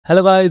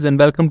Hello guys and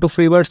welcome to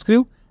Freebird's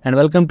Crew and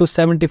welcome to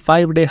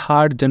 75-day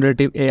Hard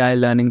Generative AI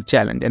Learning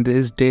Challenge, and this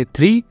is day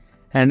 3,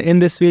 and in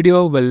this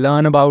video we'll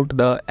learn about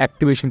the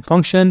activation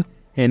function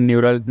in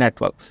neural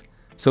networks.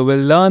 So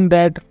we'll learn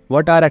that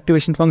what are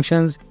activation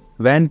functions,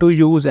 when to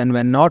use and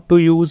when not to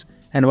use,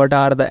 and what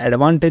are the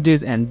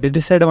advantages and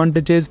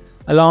disadvantages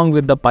along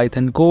with the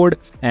Python code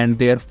and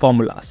their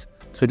formulas.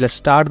 So let's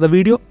start the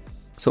video.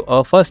 So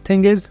our first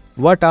thing is,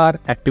 what are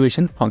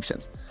activation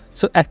functions?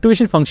 So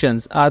activation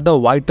functions are the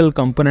vital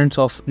components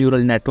of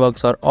neural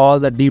networks or all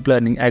the deep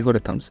learning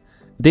algorithms.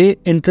 They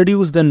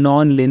introduce the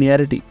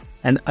non-linearity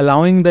and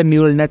allowing the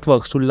neural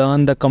networks to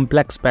learn the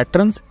complex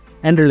patterns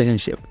and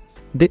relationship.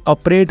 They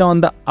operate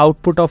on the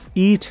output of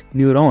each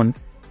neuron,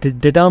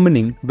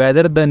 determining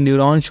whether the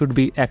neuron should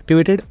be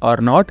activated or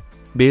not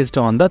based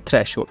on the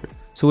threshold.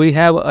 So we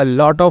have a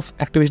lot of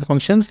activation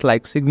functions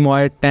like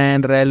sigmoid,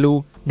 tan,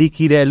 relu,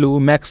 leaky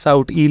relu, max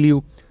out,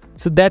 elu.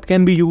 So that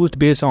can be used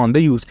based on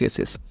the use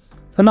cases.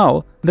 So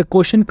now the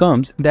question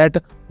comes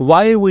that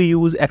why we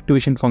use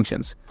activation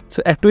functions.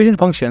 So activation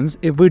functions,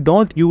 if we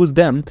don't use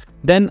them,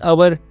 then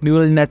our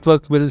neural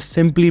network will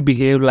simply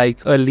behave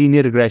like a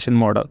linear regression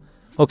model.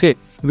 Okay,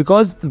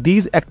 because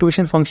these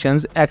activation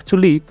functions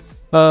actually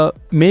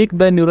make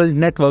the neural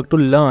network to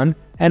learn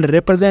and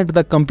represent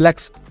the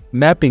complex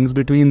mappings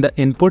between the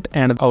input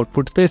and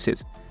output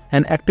spaces.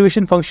 And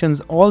activation functions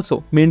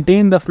also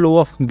maintain the flow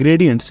of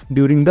gradients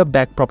during the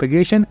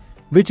backpropagation,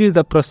 which is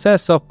the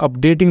process of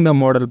updating the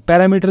model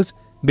parameters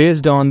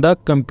based on the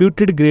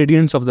computed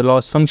gradients of the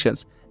loss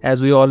functions.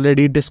 As we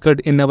already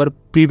discussed in our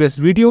previous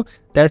video,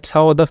 that's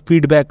how the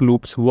feedback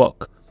loops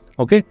work.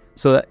 Okay,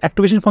 so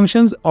activation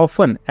functions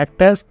often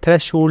act as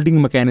thresholding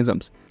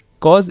mechanisms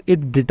because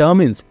it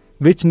determines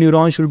which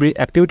neuron should be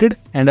activated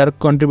and are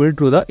contributed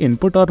to the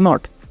input or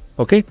not.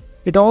 Okay,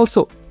 it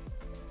also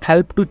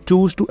helps to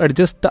choose to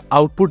adjust the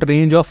output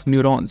range of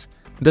neurons.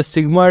 The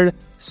sigmoid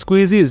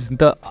squeezes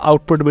the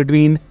output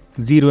between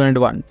 0 and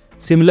 1.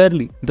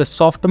 Similarly, the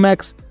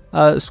softmax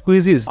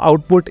squeezes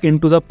output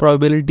into the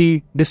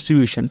probability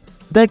distribution.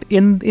 That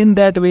in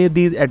that way,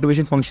 these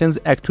activation functions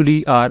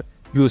actually are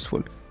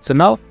useful. So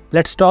now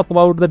let's talk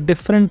about the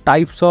different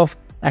types of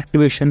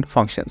activation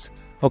functions.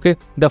 Okay,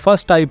 the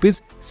first type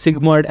is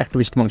sigmoid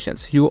activation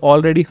functions. You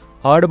already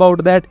heard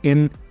about that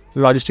in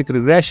logistic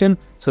regression.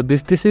 So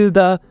this is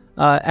the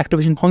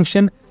activation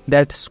function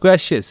that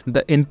squashes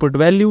the input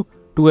value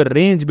to a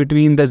range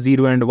between the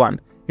 0 and 1.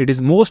 It is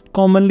most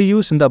commonly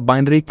used in the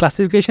binary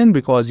classification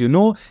because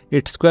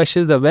it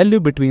squashes the value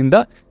between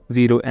the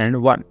 0 and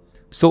 1.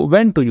 So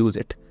when to use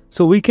it?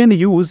 So we can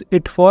use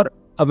it for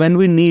when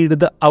we need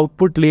the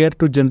output layer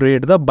to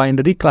generate the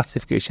binary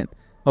classification.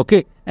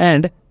 Okay,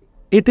 and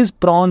it is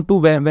prone to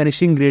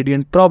vanishing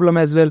gradient problem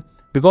as well,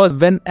 because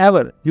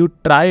whenever you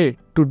try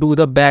to do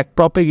the back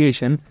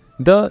propagation,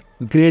 the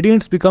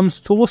gradients become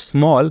so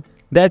small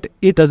that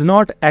it does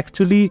not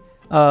actually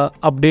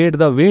update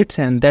the weights,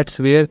 and that's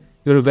where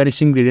your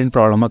vanishing gradient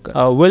problem occurs.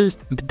 We'll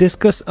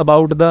discuss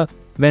about the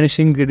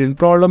vanishing gradient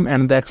problem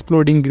and the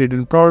exploding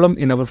gradient problem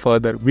in our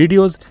further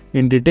videos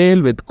in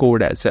detail with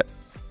code as well.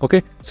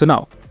 Okay, so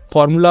now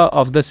formula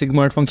of the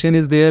sigmoid function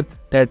is there,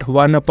 that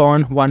 1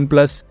 upon 1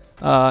 plus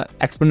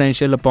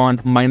exponential upon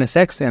minus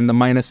x, and the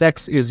minus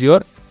x is your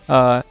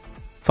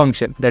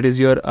function, that is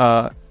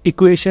your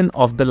equation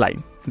of the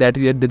line that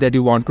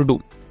you want to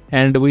do.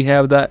 And we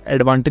have the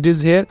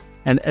advantages here,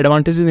 and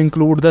advantages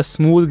include the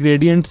smooth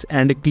gradients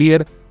and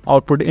clear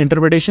output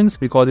interpretations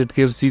because it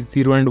gives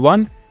 0 and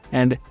 1,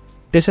 and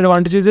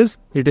disadvantages is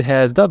it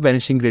has the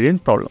vanishing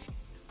gradient problem.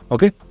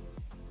 Okay,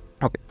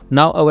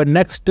 now our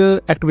next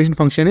activation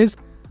function is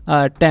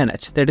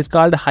tanh, that is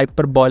called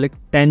hyperbolic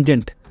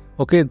tangent.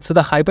 Okay, so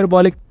the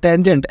hyperbolic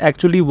tangent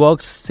actually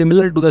works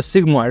similar to the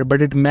sigmoid,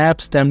 but it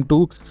maps them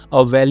to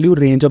a value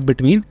range of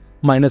between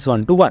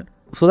 -1 to 1.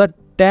 So the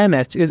tanh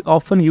is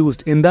often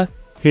used in the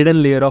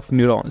hidden layer of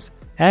neurons,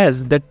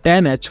 as the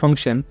tanh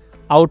function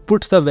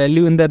outputs the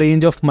value in the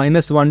range of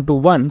 -1 to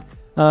 1,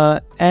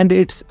 and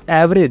its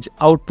average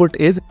output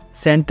is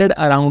centered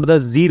around the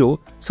 0.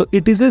 So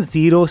it is a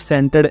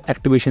zero-centered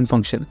activation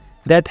function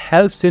that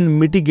helps in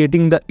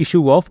mitigating the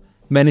issue of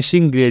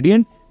vanishing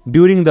gradient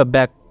during the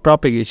back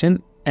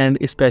propagation, and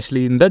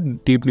especially in the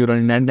deep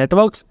neural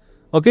networks.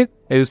 Okay,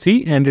 as you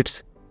see, and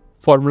its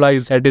formula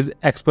is that is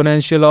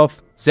exponential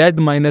of z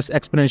minus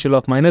exponential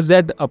of minus z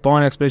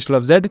upon exponential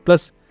of z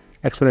plus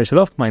exponential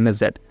of minus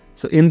z.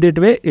 So in that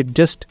way, it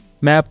just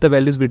map the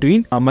values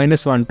between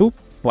 -1 to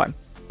 1.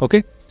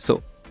 Okay,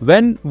 so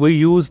when we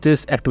use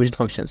this activation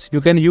functions,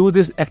 you can use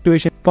this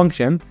activation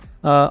function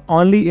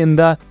only in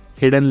the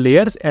hidden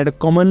layers and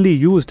commonly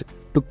used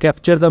to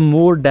capture the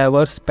more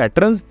diverse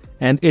patterns,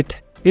 and it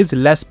is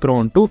less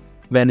prone to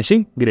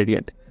vanishing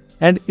gradient.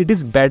 And it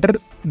is better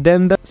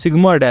than the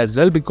sigmoid as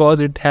well because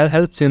it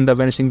helps in the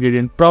vanishing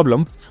gradient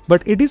problem,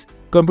 but it is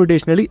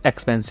computationally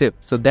expensive.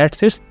 So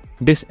that's its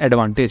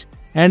disadvantage.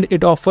 And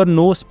it offers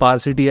no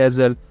sparsity as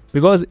well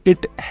because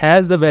it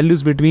has the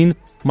values between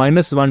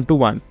 -1 to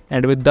 1,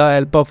 and with the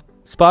help of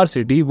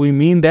sparsity we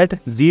mean that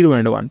 0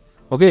 and 1.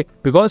 Okay,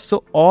 because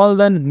so all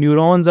the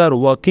neurons are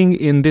working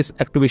in this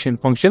activation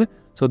function,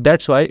 so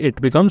that's why it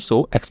becomes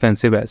so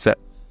expensive as well.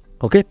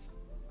 Okay,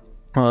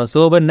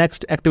 so our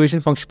next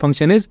activation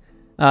function is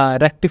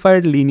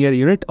rectified linear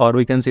unit, or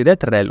we can say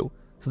that ReLU.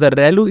 So the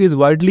ReLU is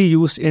widely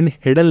used in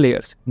hidden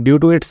layers due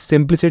to its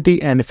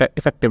simplicity and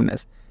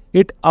effectiveness.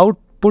 It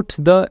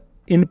outputs the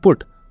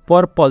input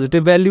for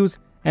positive values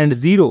and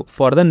 0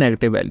 for the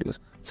negative values.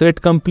 So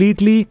it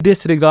completely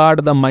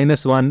disregards the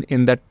 -1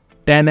 in the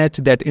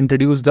 10H that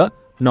introduce the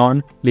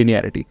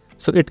non-linearity.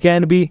 So it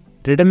can be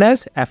written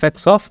as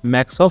fx of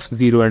max of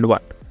 0 and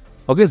 1.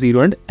 Okay,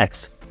 0 and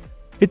x.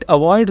 It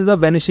avoids the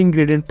vanishing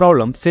gradient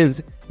problem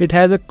since it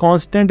has a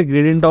constant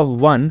gradient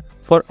of 1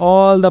 for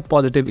all the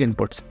positive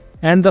inputs,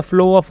 and the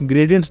flow of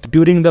gradients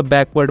during the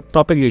backward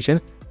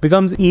propagation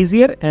becomes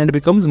easier and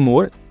becomes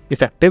more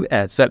effective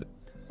as well.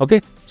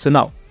 Okay, so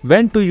now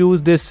when to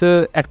use this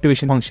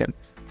activation function?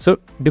 So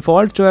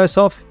default choice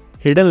of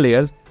hidden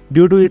layers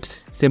due to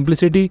its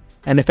simplicity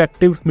and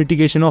effective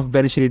mitigation of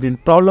vanishing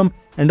gradient problem,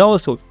 and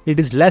also it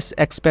is less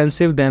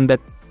expensive than the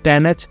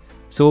 10H,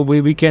 so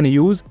we can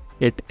use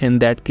it in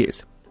that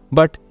case.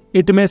 But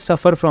it may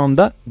suffer from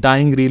the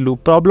dying ReLU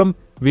problem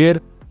where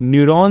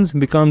neurons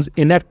becomes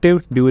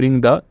inactive during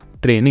the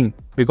training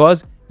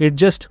because it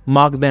just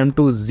marks them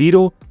to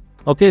 0.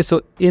 Okay,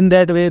 so in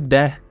that way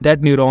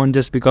that neuron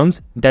just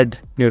becomes dead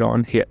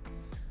neuron here.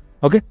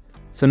 Okay,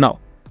 so now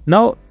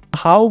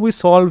how we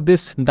solve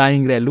this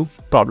dying ReLU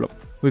problem?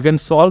 We can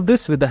solve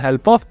this with the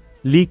help of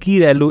leaky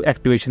ReLU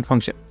activation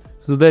function.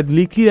 So the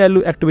leaky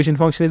ReLU activation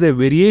function is a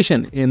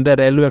variation in the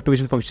ReLU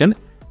activation function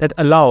that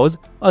allows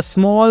a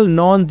small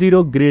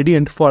non-zero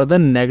gradient for the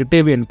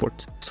negative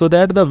inputs so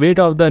that the weight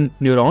of the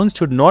neurons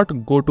should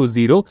not go to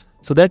 0,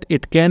 so that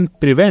it can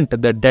prevent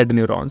the dead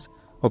neurons.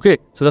 Okay,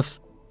 so the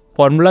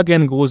formula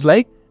can goes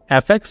like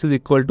fx is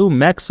equal to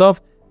max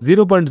of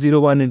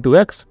 0.01 into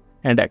x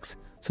and x.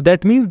 So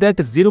that means that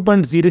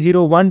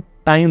 0.001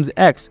 times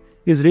x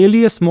is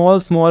really a small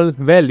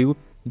value,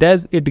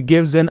 thus it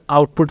gives an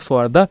output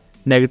for the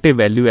negative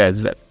value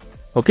as well.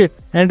 Okay,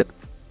 and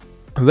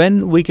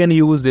when we can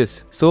use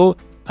this? So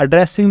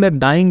addressing the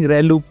dying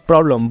ReLU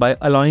problem by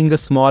allowing a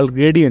small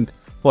gradient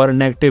for a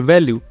negative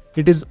value,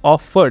 it is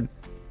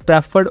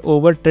preferred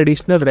over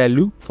traditional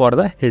ReLU for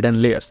the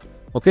hidden layers.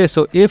 Okay,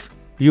 so if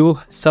you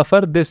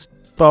suffer this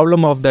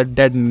problem of the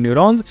dead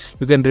neurons,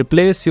 you can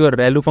replace your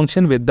ReLU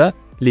function with the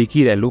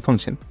leaky ReLU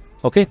function.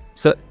 Okay,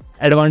 so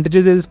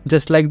advantages is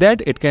just like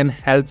that, it can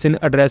help in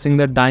addressing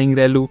the dying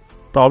ReLU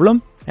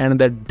problem, and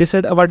the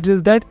disadvantage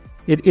is that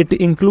it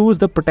includes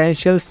the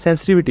potential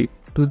sensitivity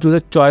to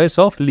the choice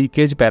of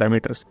leakage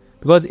parameters,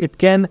 because it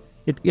can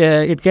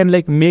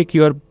like make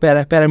your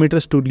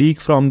parameters to leak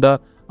from the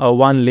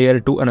one layer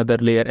to another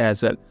layer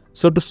as well.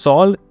 So to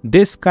solve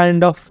this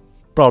kind of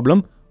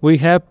problem, we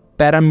have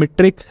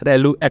parametric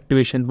ReLU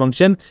activation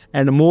function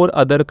and more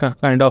other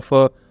kind of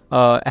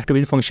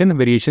activation function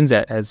variations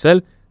as well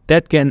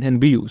that can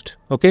be used.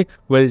 Okay,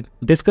 we'll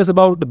discuss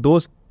about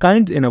those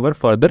kinds in our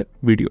further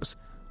videos.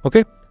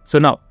 Okay, so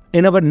now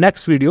in our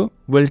next video,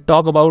 we'll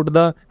talk about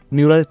the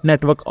neural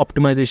network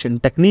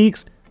optimization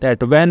techniques,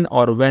 that when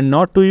or when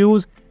not to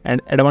use, and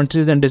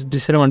advantages and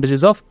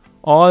disadvantages of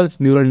all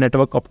neural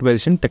network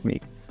optimization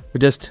technique. So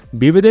just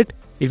be with it.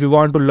 If you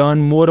want to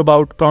learn more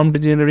about prompt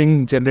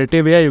engineering,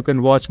 generative AI, you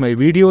can watch my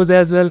videos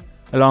as well,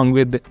 along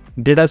with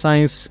data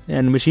science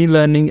and machine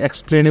learning,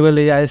 explainable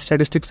AI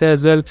statistics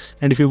as well.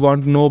 And if you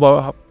want to know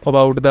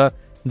about the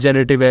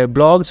generative AI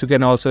blogs, you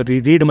can also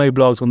read my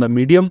blogs on the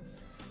Medium.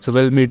 So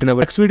we'll meet in our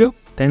next video.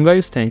 Thank you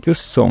guys. Thank you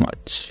so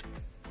much.